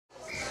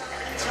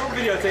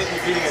videotape you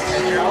beating a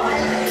 10-year-old.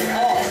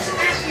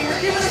 Ashton,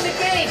 you're giving him the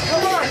game.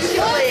 Come on, keep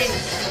playing.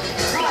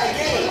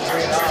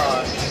 Bring it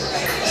on.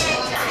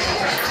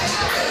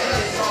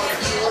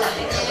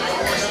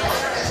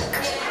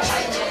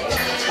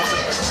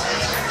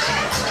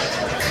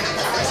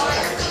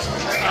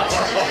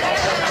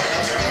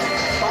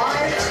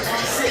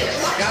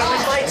 Gotta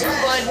win by 2,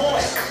 bud.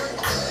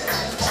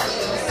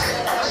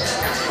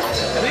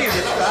 I think it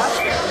gets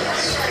faster.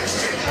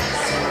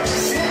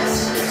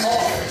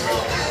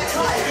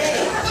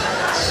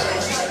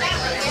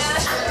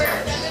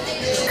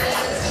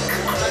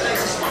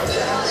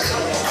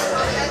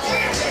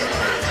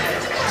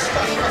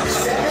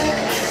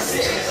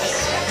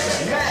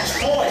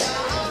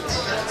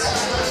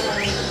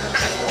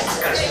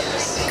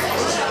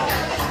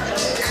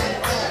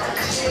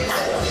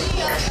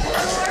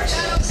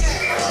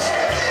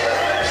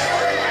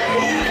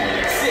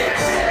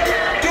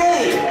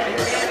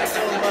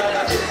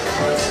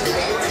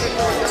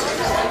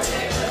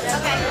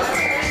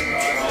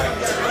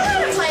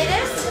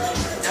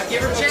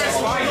 Give her a chance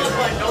to warm up,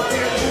 but don't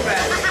take her too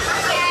bad.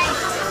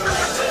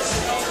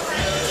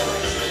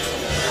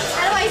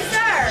 How do I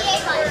serve?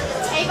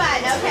 A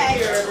button, okay.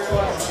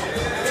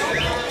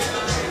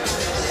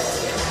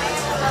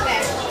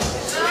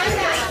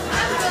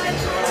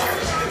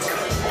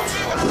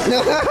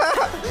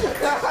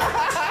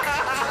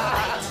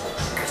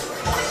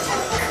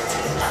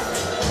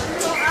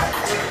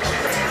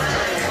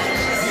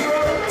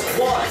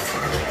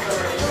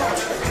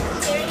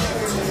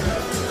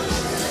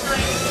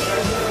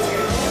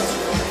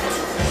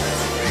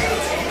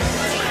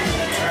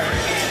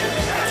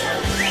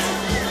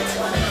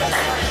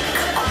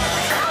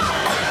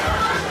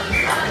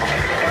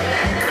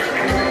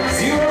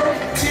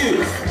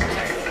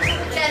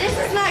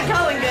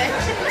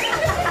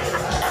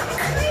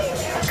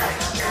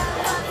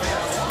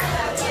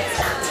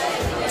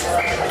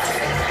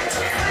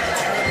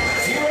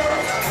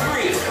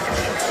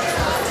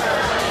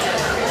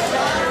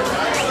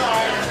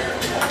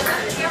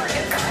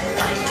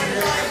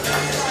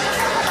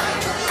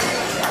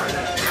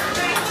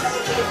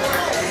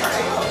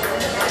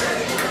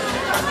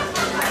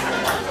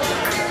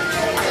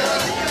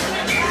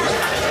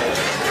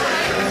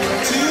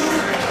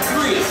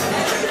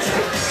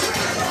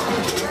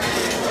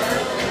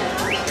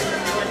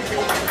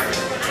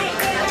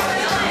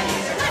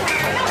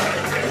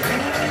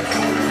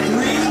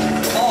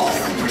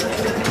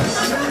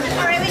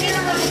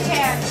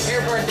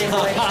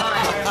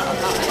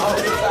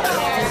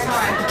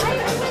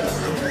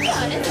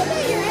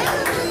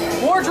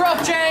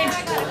 Wardrobe change.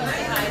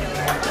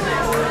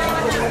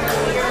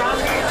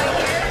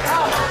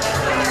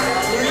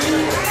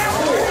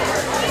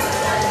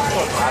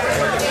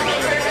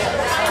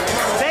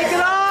 Take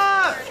it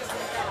off!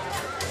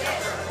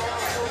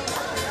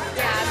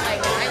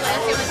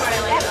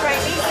 That's right,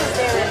 Lisa's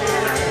there.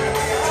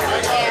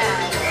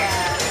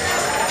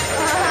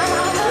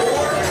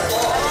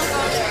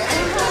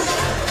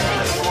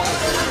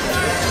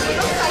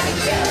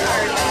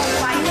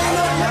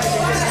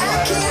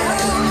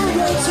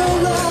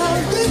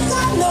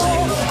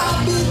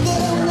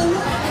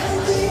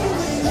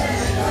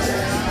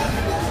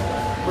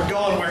 We're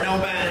going where no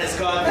man has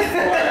gone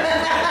before.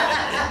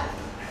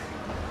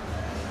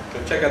 Go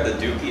check out the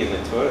dookie in the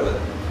toilet.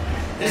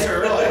 Is it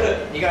really?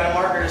 You got a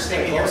marker to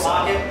stick in your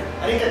pocket?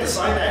 I didn't get to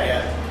sign that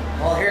yet.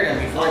 Well, here then,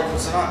 before he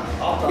puts it on.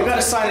 You got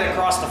to sign it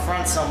across the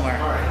front somewhere.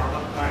 Alright,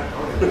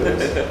 I'll do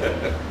this.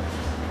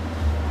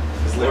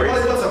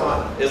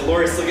 Is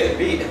Lori still getting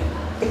beat?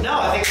 No,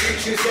 I think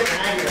she was getting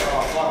angry.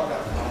 Oh, fuck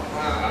that.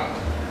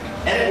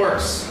 And it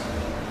works.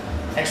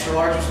 Extra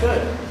large was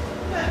good.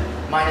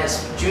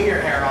 Minus junior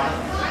hair on it.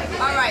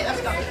 All right,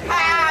 let's go.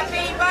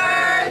 Happy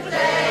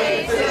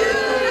birthday to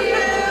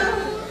you.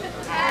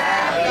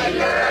 Happy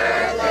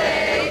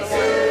birthday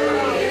to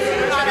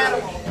you. Not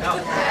animal. No.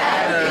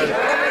 Happy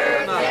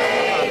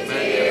birthday,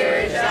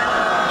 dear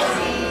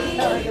Johnny.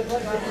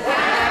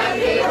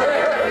 Happy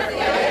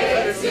birthday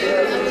to you.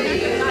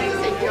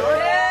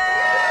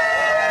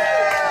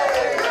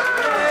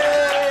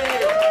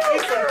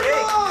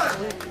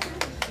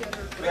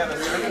 We have a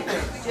certain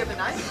thing. Do you have a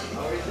knife?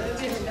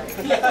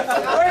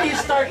 Where do you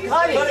start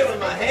cutting? Cut it with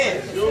my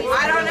hand.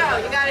 I don't know.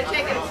 You got to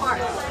take it apart.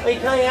 Wait,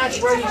 can I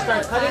ask where do you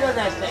start cutting on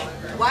that thing?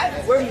 What?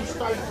 Where do you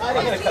start cutting?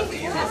 I'm gonna cut the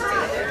ear.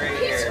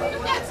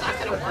 That's not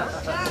going to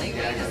work. Johnny,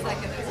 just like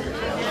it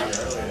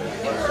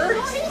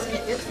hurts.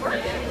 It's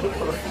working.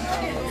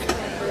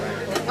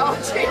 Oh,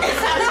 jeez.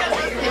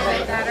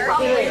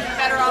 Probably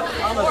better off with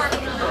the fork.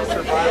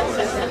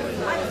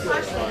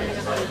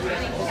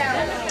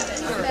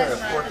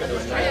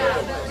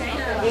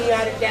 You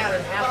got it down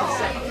in half a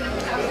second.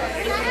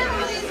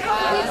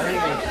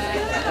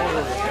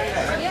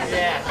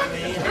 Yeah,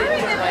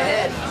 my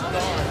head.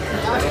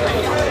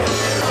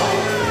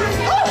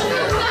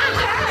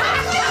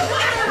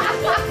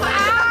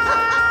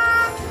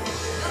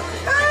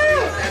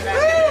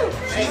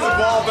 She's the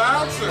ball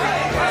bouncer.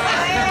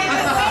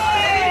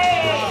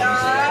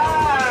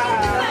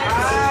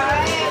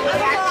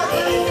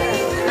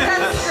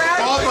 That's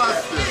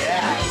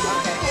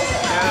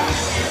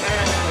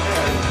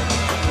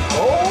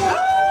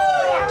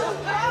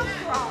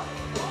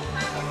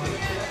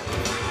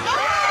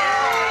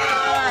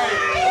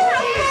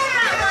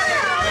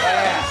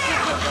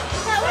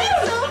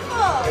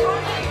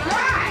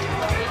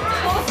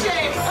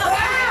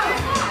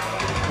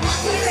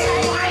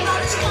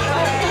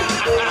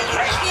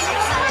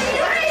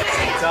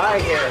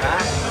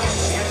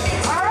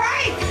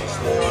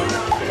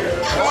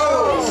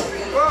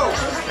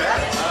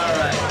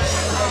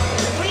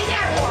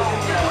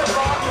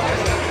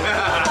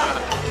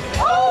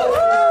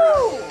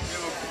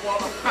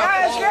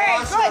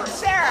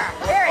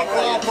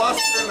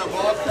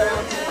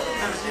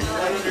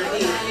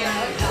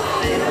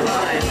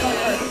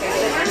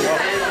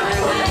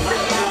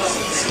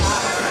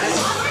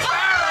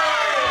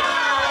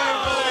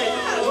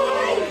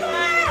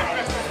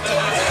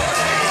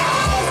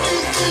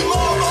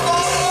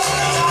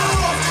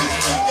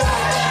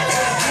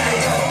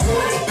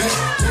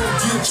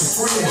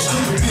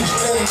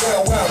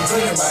down while I'm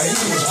drinking my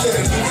heels. Get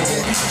a nigga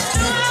that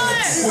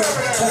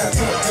time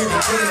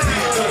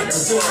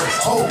to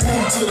whole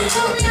move to the left,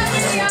 we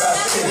ain't about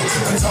that.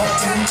 And talk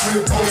to me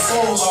 3 or 4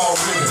 souls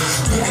already.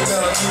 Looking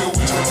at a nigga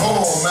with your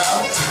palm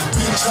out.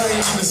 Big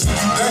change to see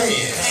you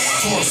dance.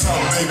 Pour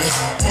something, baby.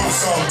 Pour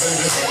something,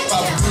 baby.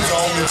 Pop a pizza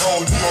on the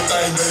phone, do your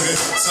thing, baby.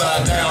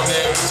 Slide down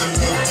there with your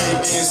little dick,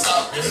 then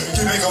stop.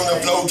 Get back on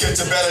the floor, catch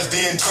your balance,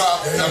 then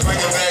drop. Now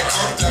bring it back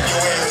up, clap your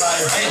ass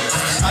like, hey.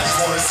 I just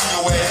wanna see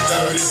your ass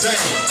dirty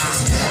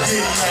dance. Yeah,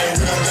 you ain't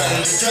real done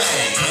in the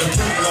game. And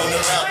put it on the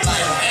map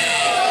like, hey.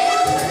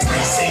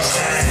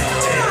 369,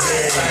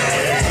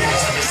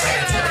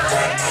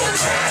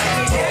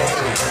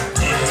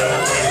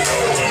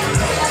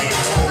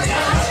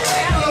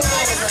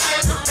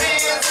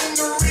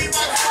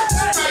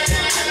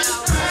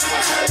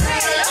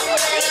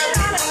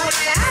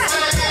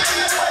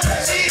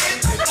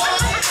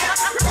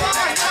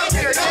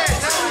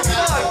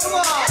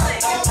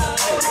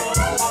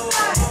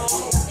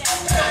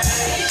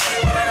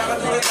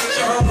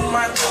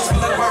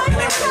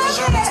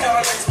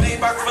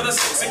 for the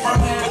sexy room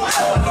with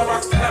the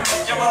rocks that I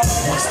make your mom.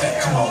 1 step,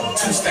 come on,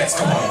 2 steps,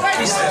 come on,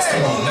 3 steps,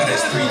 come on. Now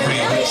that's 3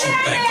 grand. What you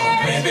think I'm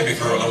playing? Baby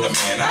girl, I'm the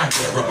man. I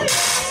get a rubber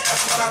band.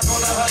 That's what I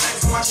told her. Her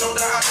legs on my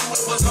shoulder. I knew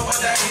it was over.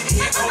 That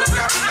idiot cold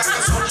got me like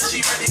a soldier.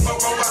 She ready for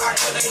Rover. I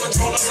couldn't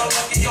control her. So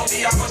lucky on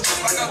me, I was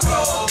just like a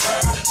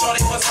clover.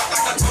 Shorty was hot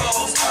like a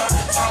toaster.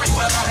 Sorry,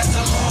 but I had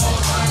to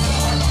hold her.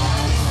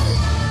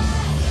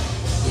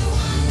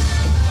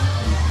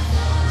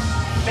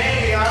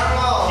 Baby, I don't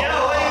know. Yo,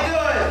 what are you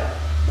doing?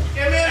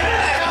 Give me a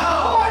minute.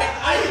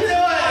 How you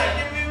doing?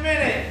 Give me a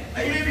minute.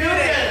 Give me a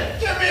minute.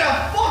 Give me a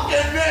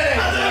fucking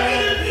minute. I'm not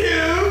gonna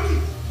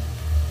puke.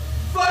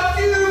 Fuck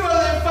you,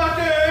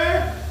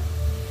 motherfucker.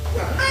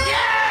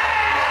 Yeah!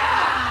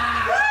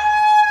 Woo!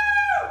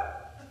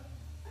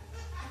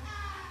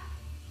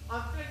 I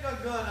think I'm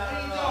good. I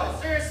don't know.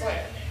 Seriously.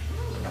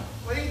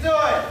 What are you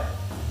doing?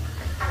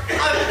 I think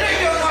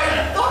I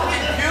might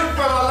fucking puke,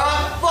 but I'm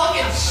not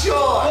fucking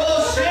sure.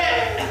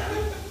 Bullshit.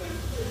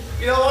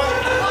 You know what?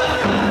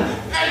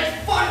 It's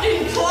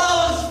fucking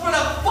closed for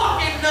the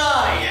fucking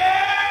night!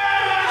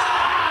 Yeah!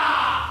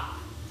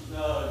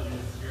 No,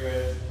 Jesus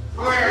Christ.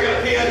 We're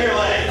gonna pee on your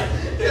leg.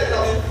 Get the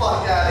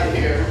fuck out of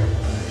here.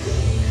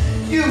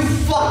 You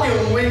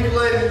fucking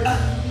winkling.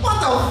 What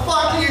the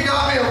fuck? You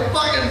got me a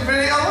fucking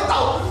video? What the